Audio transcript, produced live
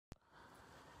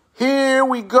Here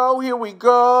we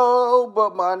go,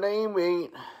 but my name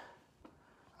ain't...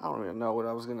 I don't even know what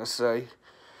I was going to say.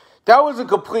 That was a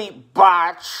complete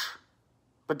botch,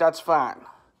 but that's fine.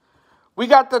 We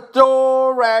got the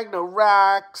Thor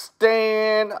Ragnarok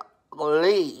Stan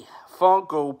Lee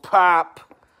Funko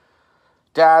Pop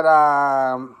that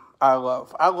I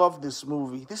love. I love this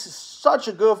movie. This is such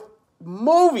a good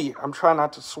movie. I'm trying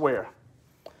not to swear.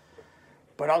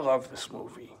 But I love this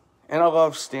movie. And I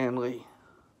love Stan Lee.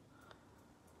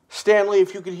 Stan Lee,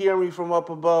 if you could hear me from up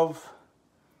above,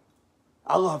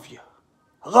 I love you.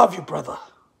 I love you, brother.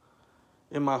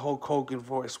 In my Hulk Hogan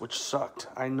voice, which sucked,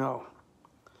 I know.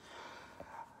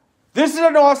 This is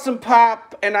an awesome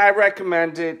pop, and I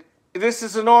recommend it. This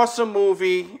is an awesome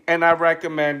movie, and I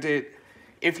recommend it.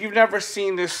 If you've never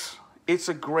seen this, it's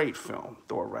a great film,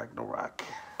 Thor Ragnarok.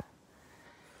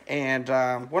 And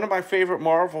one of my favorite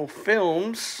Marvel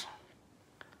films,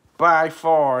 by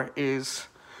far, is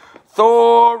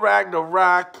Thor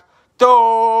Ragnarok.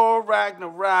 Thor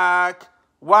Ragnarok.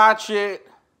 Watch it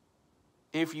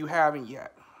if you haven't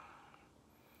yet.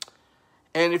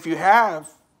 And if you have,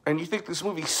 and you think this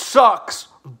movie sucks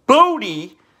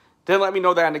booty, then let me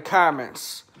know that in the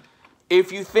comments.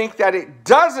 If you think that it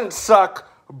doesn't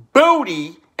suck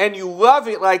booty and you love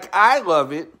it like I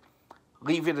love it,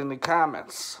 leave it in the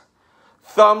comments.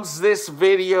 Thumbs this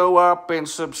video up and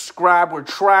subscribe. We're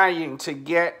trying to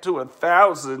get to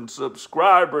 1,000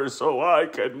 subscribers so I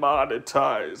can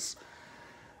monetize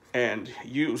and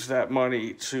use that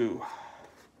money to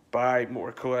buy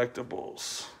more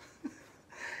collectibles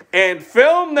and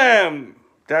film them.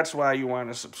 That's why you want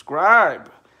to subscribe,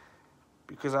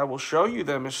 because I will show you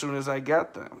them as soon as I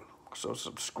get them. So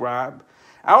subscribe.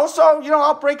 I also,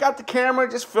 I'll break out the camera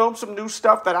and just film some new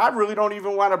stuff that I really don't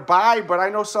even want to buy, but I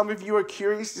know some of you are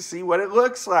curious to see what it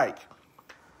looks like.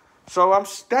 So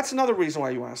that's another reason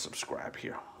why you want to subscribe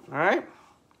here, all right?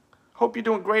 Hope you're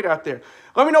doing great out there.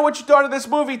 Let me know what you thought of this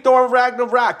movie, Thor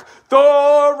Ragnarok.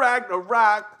 Thor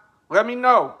Ragnarok. Let me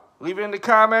know. Leave it in the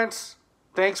comments.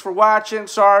 Thanks for watching.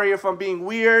 Sorry if I'm being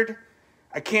weird.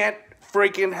 I can't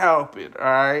freaking help it, all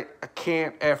right? I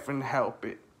can't effing help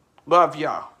it. Love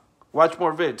y'all. Watch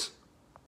more vids.